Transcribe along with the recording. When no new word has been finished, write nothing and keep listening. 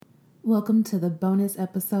Welcome to the bonus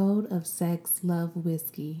episode of Sex, Love,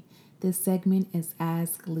 Whiskey. This segment is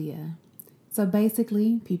Ask Leah. So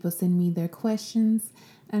basically, people send me their questions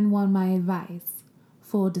and want my advice.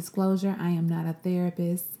 Full disclosure, I am not a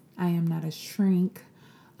therapist. I am not a shrink.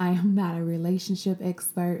 I am not a relationship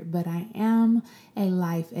expert, but I am a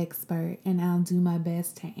life expert, and I'll do my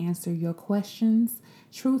best to answer your questions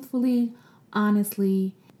truthfully,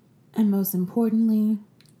 honestly, and most importantly,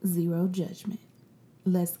 zero judgment.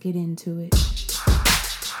 Let's get into it.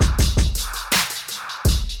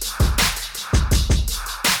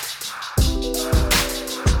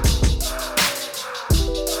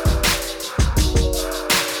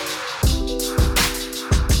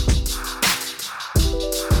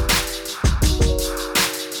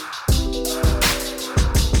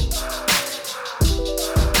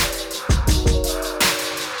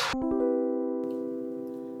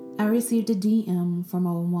 I received a DM from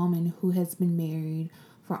a woman who has been married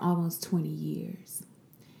for almost 20 years.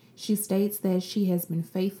 She states that she has been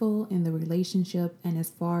faithful in the relationship, and as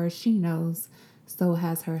far as she knows, so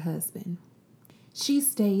has her husband. She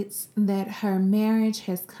states that her marriage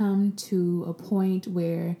has come to a point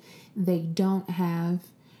where they don't have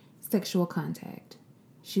sexual contact.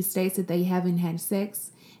 She states that they haven't had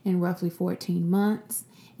sex in roughly 14 months,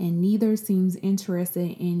 and neither seems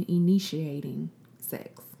interested in initiating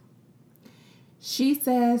sex. She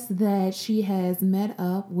says that she has met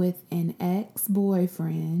up with an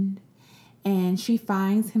ex-boyfriend and she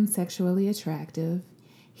finds him sexually attractive.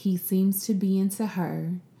 He seems to be into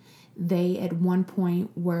her. They at one point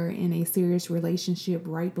were in a serious relationship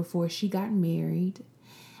right before she got married.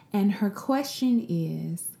 And her question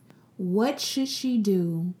is, what should she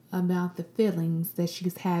do about the feelings that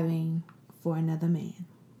she's having for another man?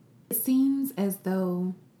 It seems as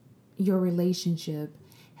though your relationship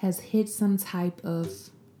has hit some type of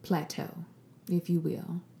plateau, if you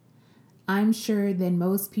will. I'm sure that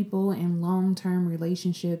most people in long-term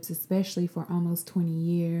relationships, especially for almost 20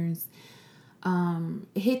 years,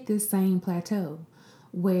 hit this same plateau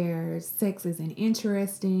where sex isn't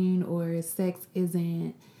interesting or sex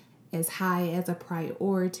isn't as high as a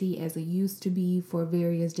priority as it used to be for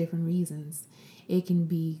various different reasons. It can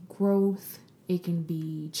be growth, it can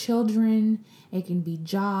be children, it can be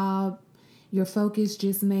job. Your focus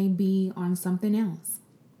just may be on something else.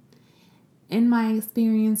 In my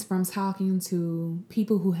experience from talking to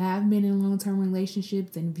people who have been in long-term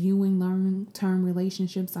relationships and viewing long-term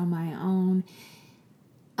relationships on my own,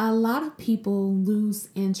 a lot of people lose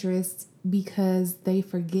interest because they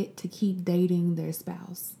forget to keep dating their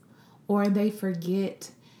spouse, or they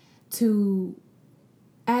forget to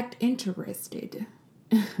act interested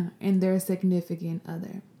in their significant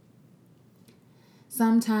other.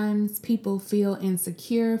 Sometimes people feel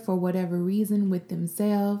insecure for whatever reason with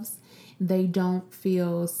themselves. They don't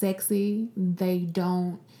feel sexy. They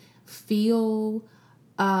don't feel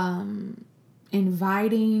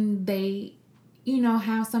inviting. They,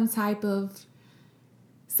 have some type of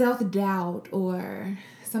self-doubt or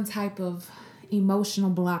some type of emotional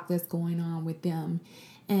block that's going on with them.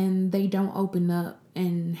 And they don't open up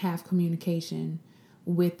and have communication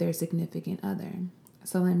with their significant other.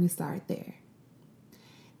 So let me start there.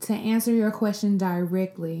 To answer your question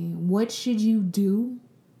directly, what should you do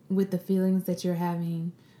with the feelings that you're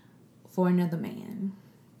having for another man?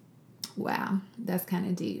 Wow, that's kind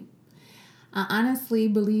of deep. I honestly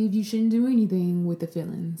believe you shouldn't do anything with the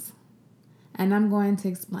feelings. And I'm going to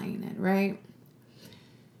explain it, right?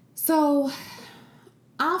 So,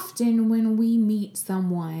 often when we meet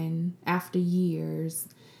someone after years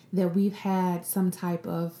that we've had some type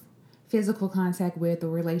of physical contact with or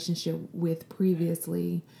relationship with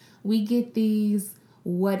previously, we get these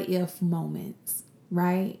what if moments,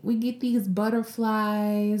 right? We get these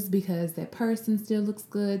butterflies because that person still looks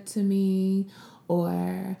good to me,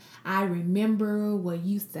 or I remember what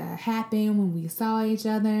used to happen when we saw each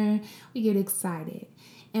other. We get excited.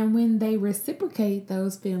 And when they reciprocate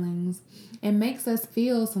those feelings, it makes us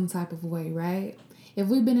feel some type of way, right? If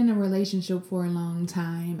we've been in a relationship for a long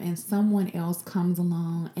time and someone else comes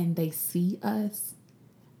along and they see us,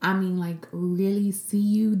 really see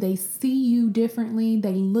you, they see you differently,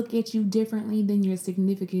 they look at you differently than your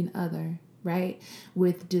significant other, right?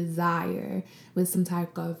 With desire, with some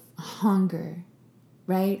type of hunger,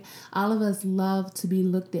 right? All of us love to be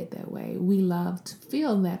looked at that way. We love to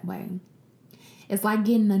feel that way. It's like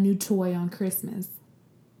getting a new toy on Christmas.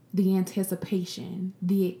 The anticipation,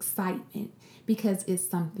 the excitement, because it's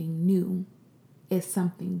something new. It's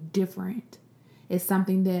something different. It's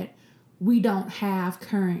something that we don't have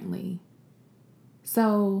currently.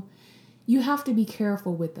 So you have to be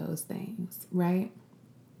careful with those things, right?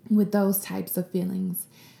 With those types of feelings,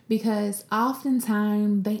 because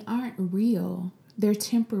oftentimes they aren't real, they're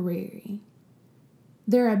temporary.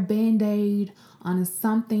 They're a band-aid on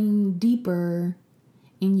something deeper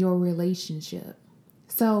in your relationship.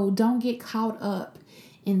 So don't get caught up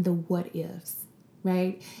in the what ifs,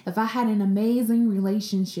 right? If I had an amazing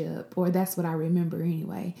relationship, or that's what I remember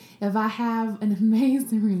anyway, if I have an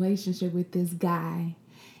amazing relationship with this guy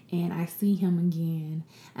and I see him again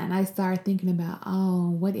and I start thinking about, oh,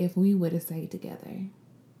 what if we would have stayed together?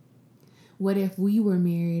 What if we were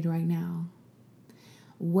married right now?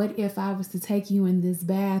 What if I was to take you in this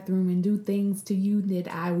bathroom and do things to you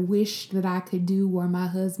that I wish that I could do or my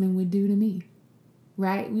husband would do to me?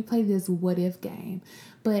 Right? We play this what if game.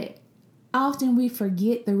 But often we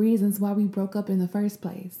forget the reasons why we broke up in the first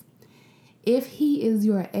place. If he is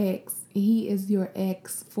your ex, he is your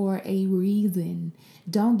ex for a reason.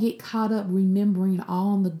 Don't get caught up remembering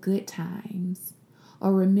all the good times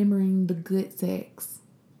or remembering the good sex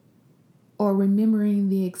or remembering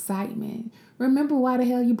the excitement. Remember why the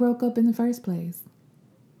hell you broke up in the first place.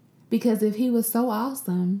 Because if he was so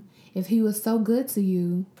awesome, if he was so good to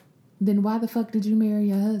you, then why the fuck did you marry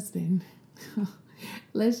your husband?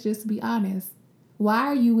 Let's just be honest. Why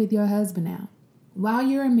are you with your husband now? While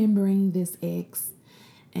you're remembering this ex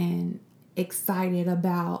and excited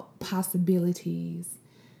about possibilities,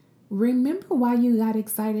 remember why you got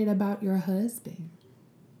excited about your husband.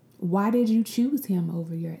 Why did you choose him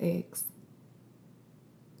over your ex?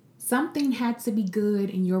 Something had to be good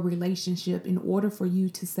in your relationship in order for you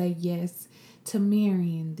to say yes to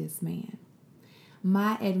marrying this man.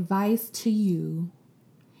 My advice to you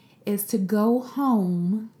is to go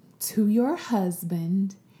home to your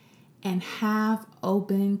husband and have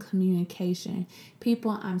open communication.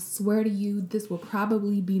 People, I swear to you, this will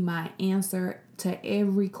probably be my answer to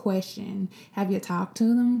every question. Have you talked to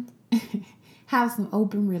them? Have some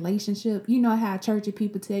open relationship. You know how churchy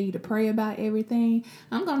people tell you to pray about everything?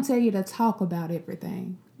 I'm going to tell you to talk about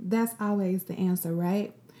everything. That's always the answer,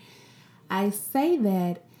 right? I say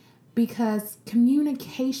that because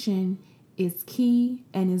communication is key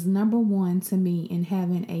and is number one to me in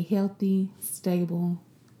having a healthy, stable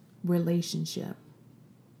relationship.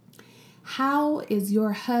 How is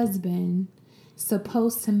your husband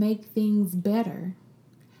supposed to make things better?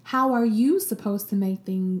 How are you supposed to make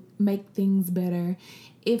things better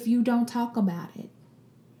if you don't talk about it?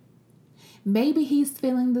 Maybe he's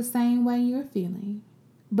feeling the same way you're feeling,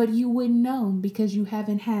 but you wouldn't know because you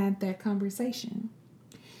haven't had that conversation.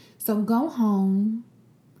 So go home,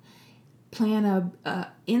 plan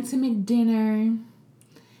a intimate dinner.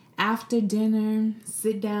 After dinner,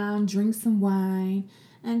 sit down, drink some wine,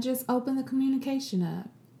 and just open the communication up.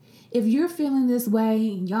 If you're feeling this way,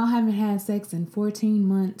 y'all haven't had sex in 14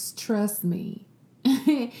 months, trust me,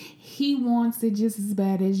 he wants it just as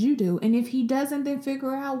bad as you do. And if he doesn't, then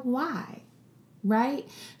figure out why, right?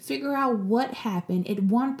 Figure out what happened. At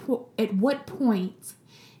what point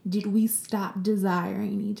did we stop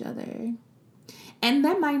desiring each other? And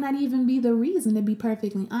that might not even be the reason, to be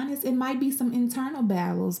perfectly honest. It might be some internal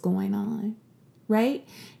battles going on, right?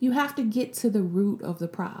 You have to get to the root of the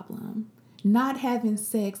problem. Not having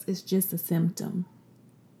sex is just a symptom,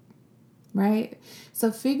 right?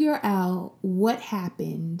 So figure out what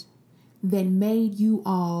happened that made you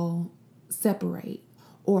all separate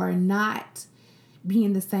or not be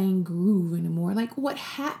in the same groove anymore. Like, what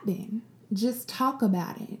happened? Just talk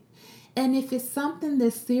about it. And if it's something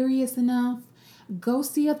that's serious enough, go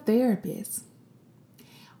see a therapist.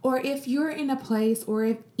 Or if you're in a place,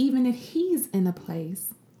 or even if he's in a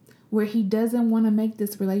place where he doesn't want to make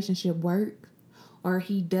this relationship work, or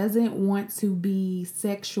he doesn't want to be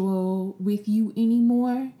sexual with you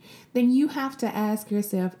anymore, then you have to ask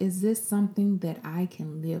yourself, is this something that I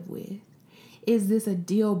can live with? Is this a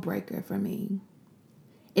deal breaker for me?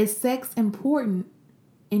 Is sex important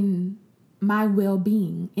in my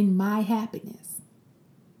well-being, in my happiness?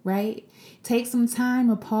 Right? Take some time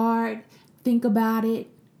apart, think about it,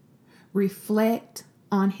 reflect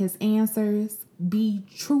on his answers, be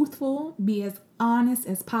truthful, be as honest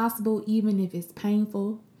as possible, even if it's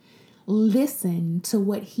painful. Listen to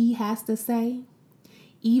what he has to say,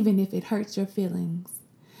 even if it hurts your feelings,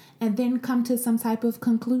 and then come to some type of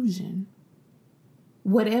conclusion,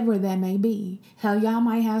 whatever that may be. Hell, y'all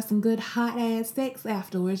might have some good hot ass sex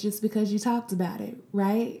afterwards just because you talked about it,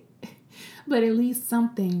 right? But at least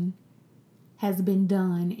something has been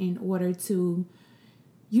done in order to,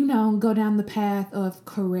 go down the path of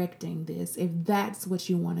correcting this, if that's what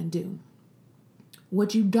you want to do.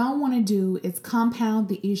 What you don't want to do is compound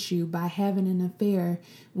the issue by having an affair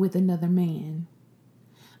with another man,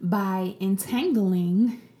 by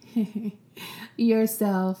entangling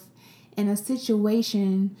yourself in a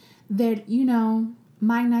situation that,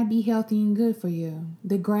 might not be healthy and good for you.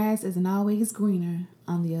 The grass isn't always greener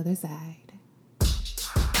on the other side.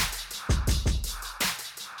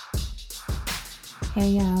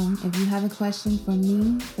 Hey y'all, if you have a question for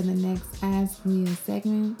me for the next Ask Leah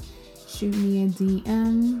segment, shoot me a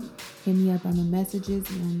DM, hit me up on the messages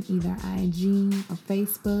on either IG or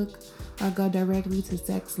Facebook, or go directly to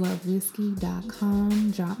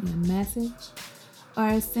sexlovewhiskey.com, drop me a message,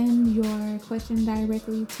 or send your question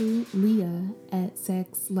directly to Leah at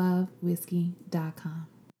sexlovewhiskey.com.